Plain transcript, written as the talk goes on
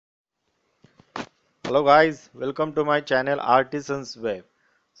Hello guys, welcome to my channel Artisans Web.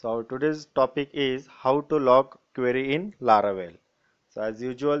 So today's topic is how to log query in Laravel. So as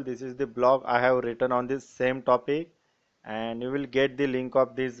usual, this is the blog I have written on this same topic, and you will get the link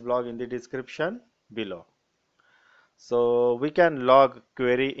of this blog in the description below. So we can log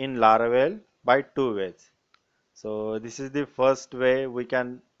query in Laravel by two ways. So this is the first way we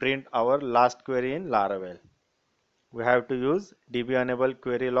can print our last query in Laravel. We have to use db enable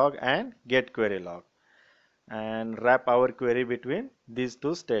query log and get query log, and wrap our query between these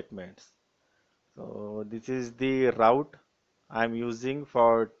two statements. So this is the route I'm using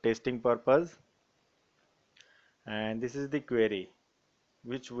for testing purpose, and this is the query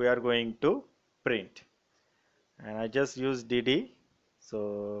which we are going to print. And I just use dd.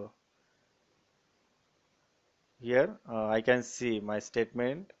 So here I can see my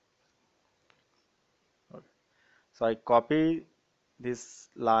statement. Okay. So I copy this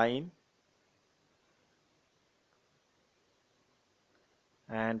line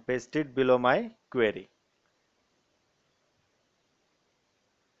and paste it below my query.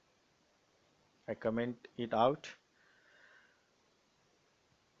 I comment it out.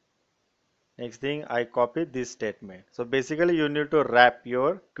 Next thing, I copy this statement. So basically you need to wrap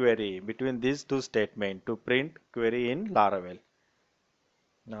your query between these two statements to print query in Laravel.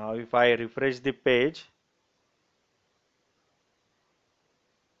 Now if I refresh the page,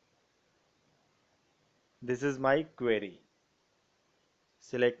 this is my query.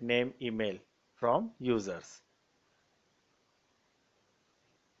 Select name email from users.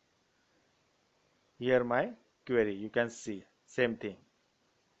 Here my query, you can see same thing.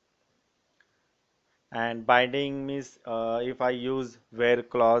 And binding means if I use where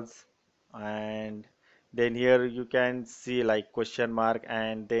clause, and then here you can see like question mark,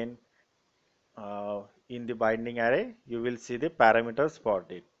 and then in the binding array you will see the parameters for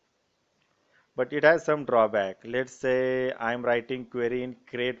it. But it has some drawback. Let's say I'm writing query in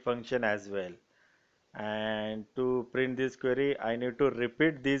create function as well, and to print this query I need to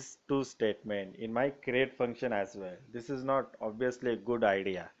repeat these two statements in my create function as well. This is not obviously a good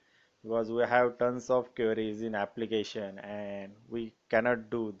idea, because we have tons of queries in application and we cannot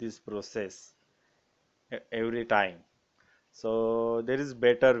do this process every time. So there is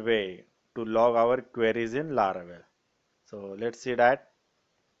better way to log our queries in Laravel. So let's see that.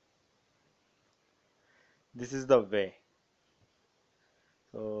 This is the way.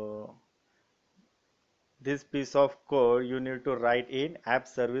 So this piece of code you need to write in app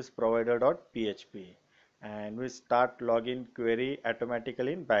service provider.php, and we start login query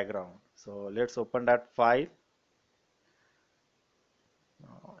automatically in background. So let's open that file.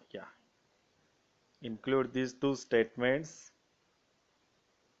 Yeah, include these two statements,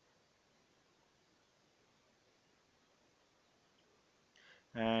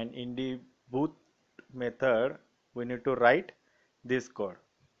 and in the boot method we need to write this code.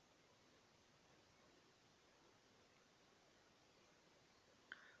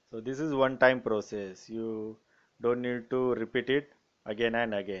 So this is one time process. You don't need to repeat it again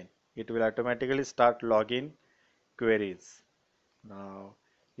and again. It will automatically start login queries. Now,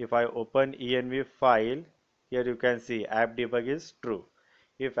 if I open env file, here you can see app debug is true.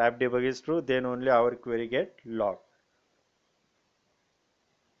 If app debug is true, then only our query get logged.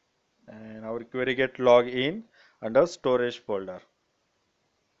 And our query get logged in under storage folder.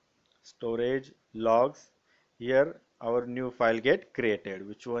 Storage logs. Here our new file get created,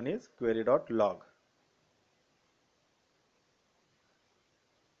 which one is query.log.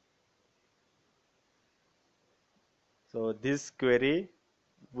 So this query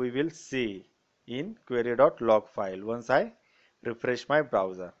we will see in query.log file once I refresh my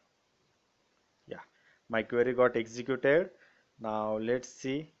browser. Yeah, my query got executed. Now let's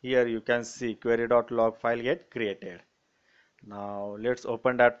see, here you can see query.log file get created. Now let's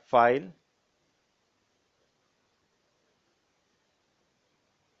open that file.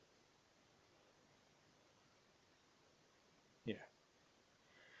 Yeah,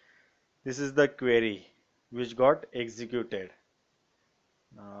 this is the query which got executed.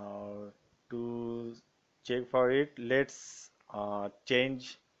 Now to check for it, let's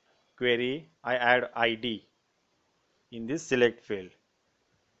change query. I add ID in this select field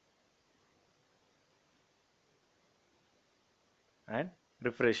and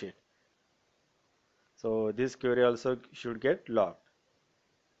refresh it. So this query also should get logged.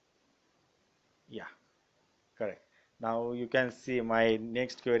 Yeah, correct. Now you can see my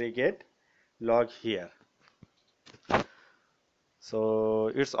next query get logged here.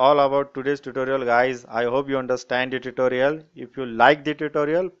 So it's all about today's tutorial, guys. I hope you understand the tutorial. If you like the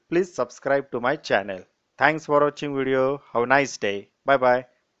tutorial, please subscribe to my channel. Thanks for watching video. Have a nice day. Bye bye.